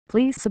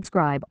Please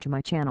subscribe to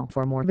my channel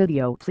for more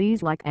video.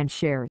 Please like and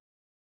share.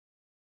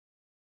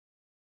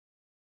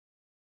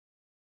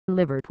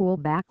 Liverpool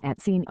back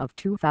at scene of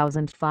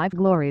 2005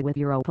 glory with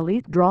Europa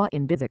League draw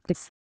in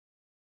Besiktas.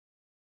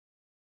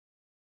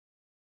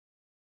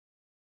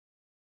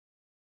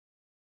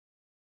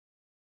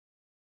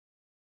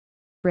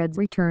 Reds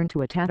return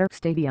to a tattered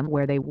stadium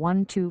where they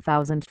won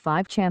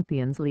 2005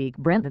 Champions League.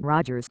 Brendan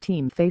Rodgers'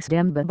 team faced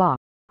Demba Ba,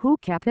 who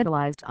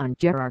capitalized on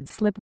Gerrard's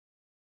slip.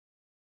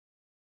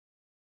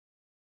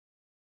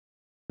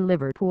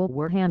 Liverpool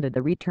were handed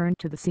the return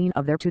to the scene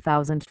of their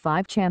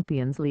 2005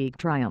 Champions League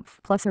triumph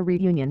plus a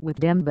reunion with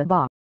Demba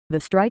Ba,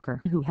 the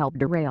striker who helped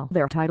derail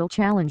their title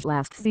challenge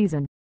last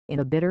season, in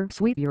a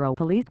bittersweet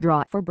Europa League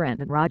draw for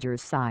Brendan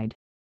Rodgers' side.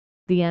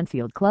 The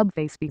Anfield club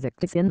face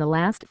Besiktas in the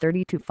last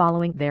 32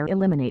 following their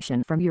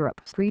elimination from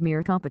Europe's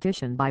premier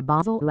competition by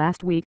Basel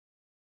last week.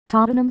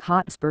 Tottenham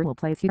Hotspur will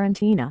play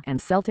Fiorentina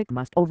and Celtic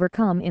must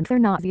overcome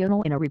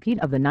Internazionale in a repeat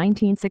of the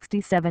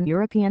 1967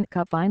 European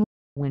Cup final,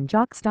 when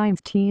Jock Stein's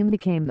team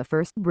became the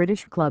first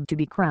British club to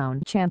be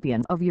crowned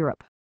champion of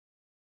Europe.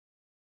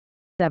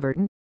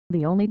 Everton,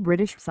 the only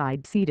British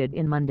side seeded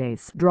in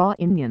Monday's draw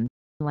in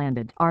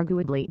landed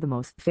arguably the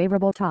most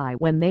favourable tie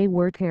when they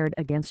were paired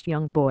against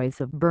Young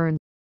Boys of Bern.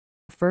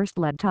 First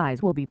leg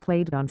ties will be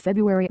played on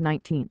February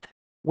 19,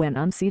 when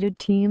unseeded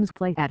teams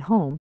play at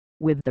home,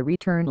 with the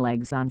return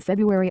legs on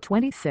February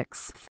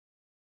 26.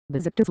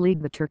 Besiktas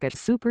lead the Turkish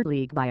Super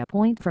League by a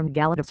point from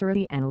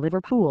Galatasaray, and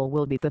Liverpool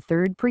will be the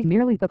third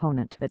Premier League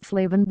opponent that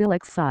Slaven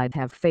Bilic's side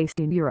have faced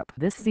in Europe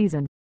this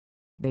season.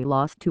 They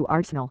lost to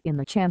Arsenal in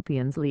the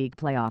Champions League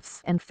playoffs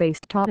and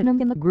faced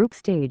Tottenham in the group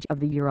stage of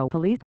the Europa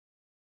League.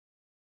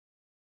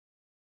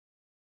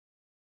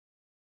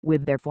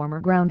 With their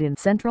former ground in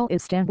central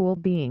Istanbul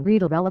being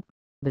redeveloped,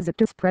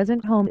 Besiktas'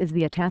 present home is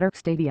the Atatürk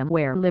Stadium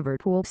where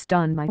Liverpool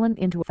stunned Milan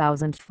in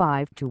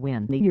 2005 to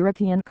win the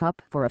European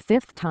Cup for a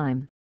fifth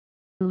time.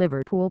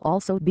 Liverpool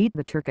also beat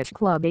the Turkish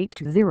club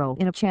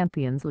 8-0 in a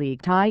Champions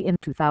League tie in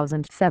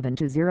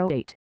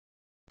 2007-08.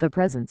 The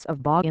presence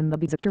of Ba in the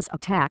Besiktas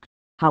attack,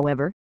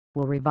 however,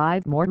 will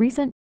revive more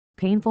recent,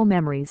 painful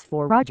memories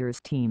for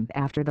Rodgers' team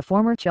after the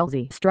former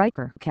Chelsea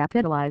striker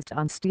capitalized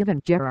on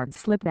Steven Gerrard's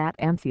slip at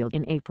Anfield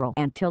in April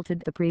and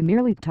tilted the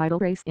Premier League title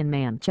race in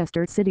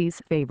Manchester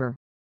City's favour.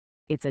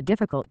 "It's a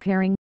difficult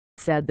pairing,"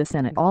 said the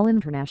Senegal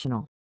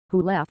international, who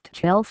left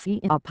Chelsea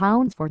in a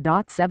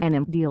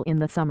 £4.7m deal in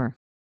the summer.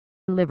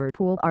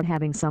 "Liverpool are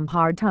having some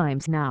hard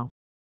times now.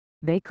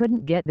 They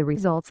couldn't get the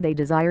results they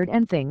desired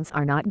and things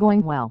are not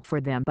going well for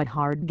them, but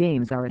hard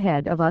games are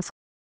ahead of us.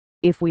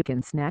 If we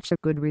can snatch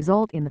a good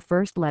result in the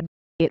first leg,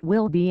 it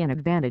will be an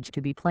advantage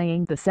to be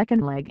playing the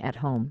second leg at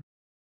home."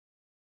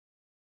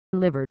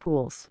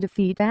 Liverpool's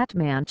defeat at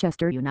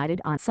Manchester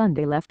United on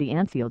Sunday left the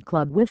Anfield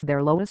club with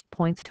their lowest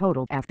points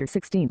total after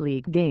 16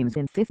 league games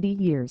in 50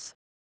 years.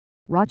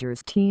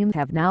 Rodgers' team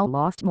have now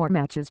lost more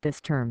matches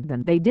this term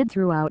than they did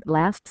throughout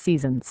last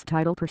season's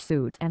title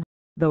pursuit, and,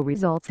 though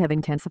results have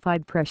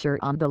intensified pressure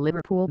on the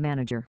Liverpool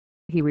manager,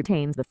 he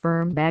retains the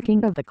firm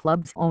backing of the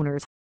club's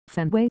owners,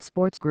 Fenway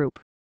Sports Group.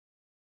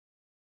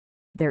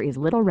 There is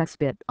little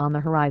respite on the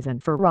horizon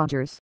for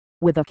Rodgers,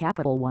 with a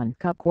Capital One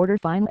Cup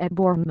quarter-final at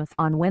Bournemouth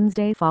on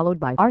Wednesday followed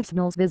by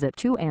Arsenal's visit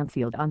to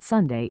Anfield on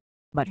Sunday,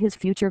 but his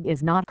future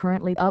is not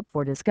currently up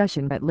for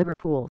discussion at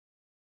Liverpool.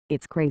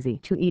 "It's crazy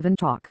to even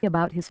talk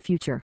about his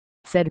future,"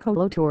 said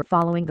Kolo Toure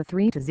following the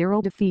 3-0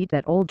 defeat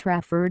at Old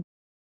Trafford.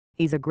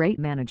 "He's a great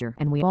manager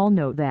and we all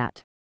know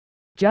that.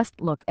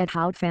 Just look at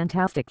how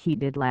fantastic he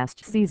did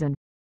last season.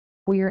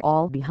 We're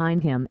all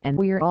behind him and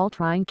we're all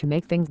trying to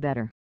make things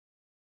better.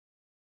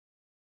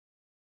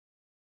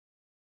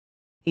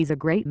 He's a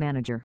great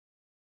manager.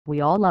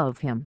 We all love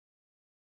him.